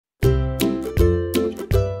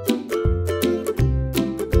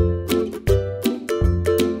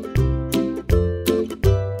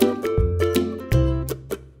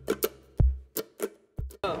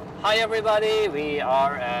everybody, we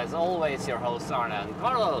are as always your hosts Arne and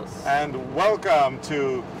Carlos. And welcome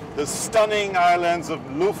to the stunning islands of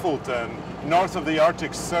Lofoten, north of the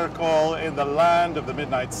Arctic Circle in the land of the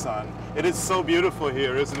midnight sun. It is so beautiful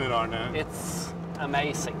here, isn't it, Arne? It's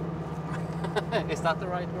amazing. Is that the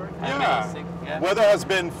right word? Yeah. Amazing. Yeah. Weather has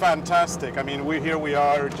been fantastic. I mean, we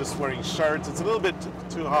are just wearing shirts. It's a little bit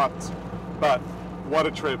too hot, but what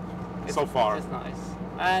a trip so far. It's nice.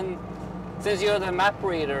 And since you're the map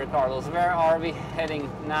reader, Carlos, where are we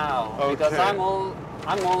heading now? Okay. Because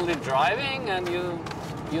I'm only driving, and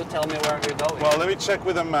you tell me where we're going. Well, let me check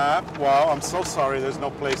with a map. Wow, I'm so sorry there's no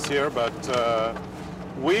place here, but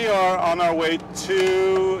we are on our way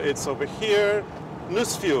to, it's over here,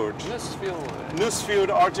 Nusfjord. Nusfjord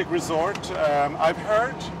Arctic Resort. I've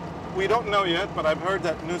heard, we don't know yet, but I've heard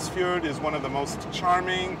that Nusfjord is one of the most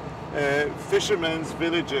charming fishermen's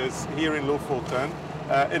villages here in Lofoten.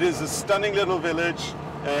 It is a stunning little village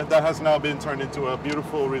that has now been turned into a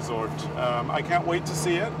beautiful resort. I can't wait to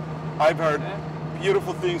see it. I've heard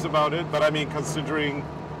beautiful things about it, but I mean, considering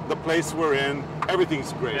the place we're in,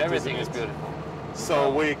 everything's great. Everything is beautiful.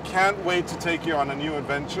 So we can't wait to take you on a new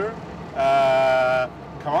adventure.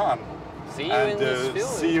 Come on. See you in Nusfjord.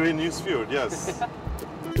 See you in Nusfjord, yes.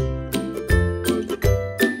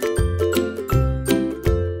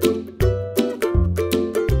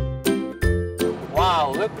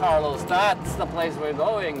 Wow, look, Carlos, that's the place we're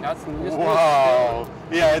going. That's Nusfjord. Wow.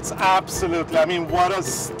 Yeah, it's absolutely, I mean, what a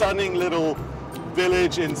stunning little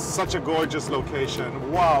village in such a gorgeous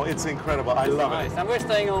location. Wow, it's incredible. I love it. And we're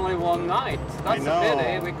staying only one night. That's a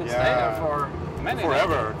pity. We could stay there for many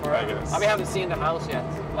forever, nights. I guess. We haven't seen the house yet,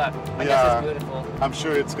 but I guess it's beautiful. I'm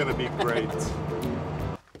sure it's going to be great.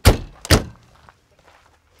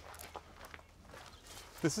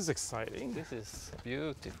 This is exciting. This is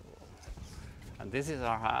beautiful. And this is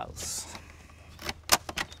our house.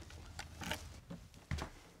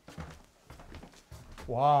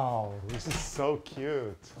 Wow, this is so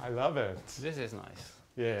cute. I love it. This is nice.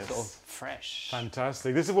 Yes. So fresh.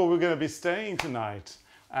 Fantastic. This is where we're going to be staying tonight.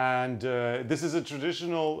 And this is a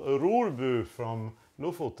traditional rorbu from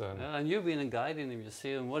Lofoten. And you've been a guide in the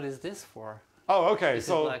museum. What is this for? Oh, okay. Is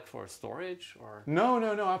it like for storage or? No,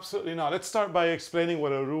 absolutely not. Let's start by explaining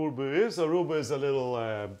what a rorbu is. A rorbu is a little,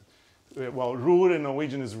 well, ror in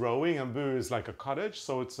Norwegian is rowing, and bu is like a cottage.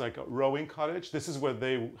 So it's like a rowing cottage. This is where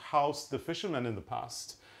they housed the fishermen in the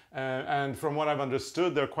past. And from what I've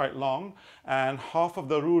understood, they're quite long. And half of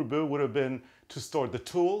the rorbu would have been to store the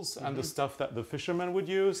tools and the stuff that the fishermen would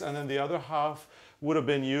use. And then the other half would have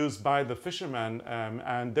been used by the fishermen.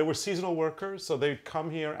 And they were seasonal workers, so they'd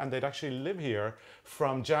come here and they'd actually live here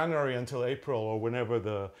from January until April, or whenever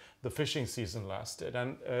the fishing season lasted.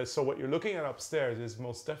 And so what you're looking at upstairs is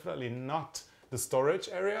most definitely not the storage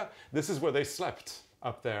area. This is where they slept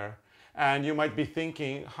up there. And you might be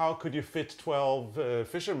thinking, how could you fit 12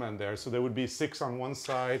 fishermen there? So there would be 6 on one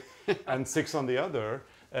side and 6 on the other.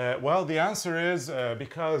 Well, the answer is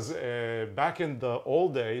because back in the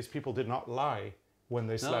old days, people did not lie when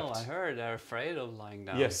they slept. No, I heard they're afraid of lying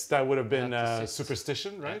down. Yes, that would have been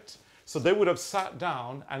superstition, right? Yeah. So they would have sat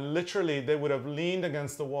down, and literally they would have leaned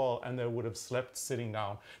against the wall and they would have slept sitting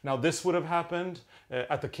down. Now this would have happened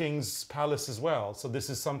at the king's palace as well. So this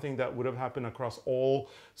is something that would have happened across all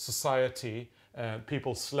society.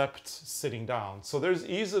 People slept sitting down. So there's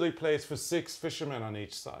easily place for 6 fishermen on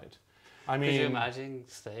each side. I mean, could you imagine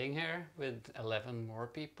staying here with 11 more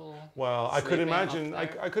people? Well, I could imagine. I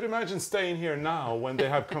could imagine staying here now when they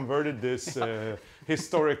have converted this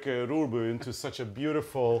historic rorbu into such a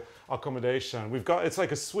beautiful accommodation. We've got, it's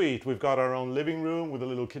like a suite. We've got our own living room with a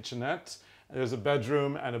little kitchenette. There's a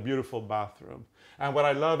bedroom and a beautiful bathroom. And what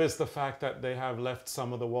I love is the fact that they have left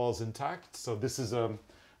some of the walls intact. So this is a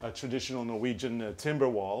traditional Norwegian timber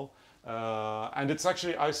wall. And it's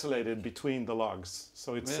actually isolated between the logs.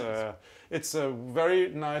 So it's a very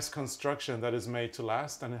nice construction that is made to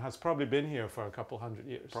last, and it has probably been here for a couple hundred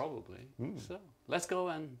years. Probably. So let's go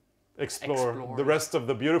and explore the rest of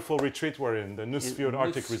the beautiful retreat we're in, the Nusfjord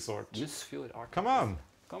Arctic Resort. Nusfjord Arctic. Come on.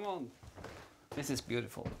 Come on. This is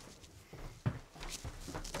beautiful.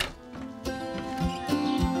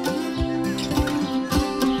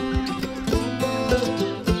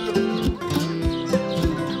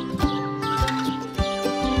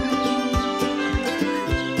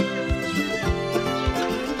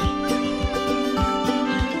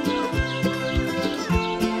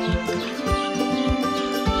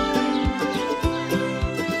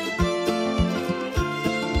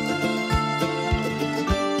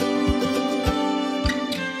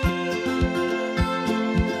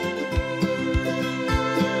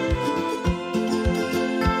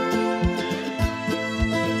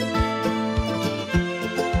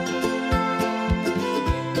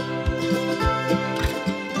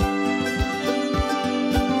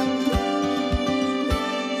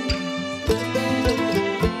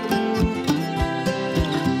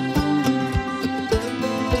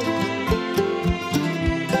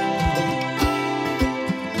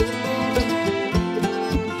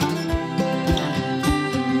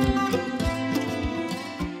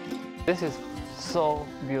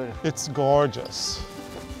 It's gorgeous.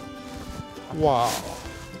 Wow.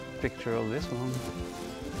 Picture of this one.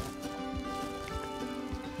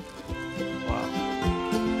 Wow.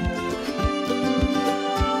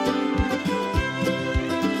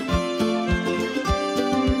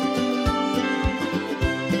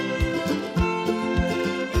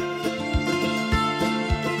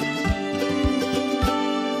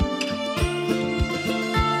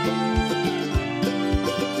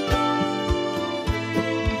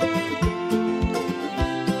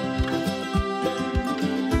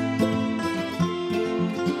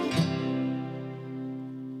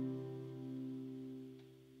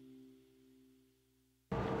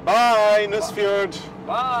 Bye, Nusfjord.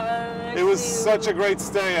 Bye. It was such a great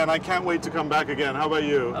stay, and I can't wait to come back again. How about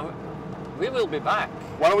you? We will be back.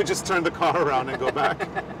 Why don't we just turn the car around and go back?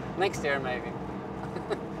 Next year, maybe.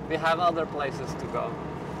 We have other places to go.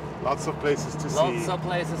 Lots of places to see. Lots of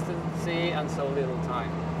places to see and so little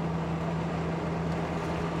time.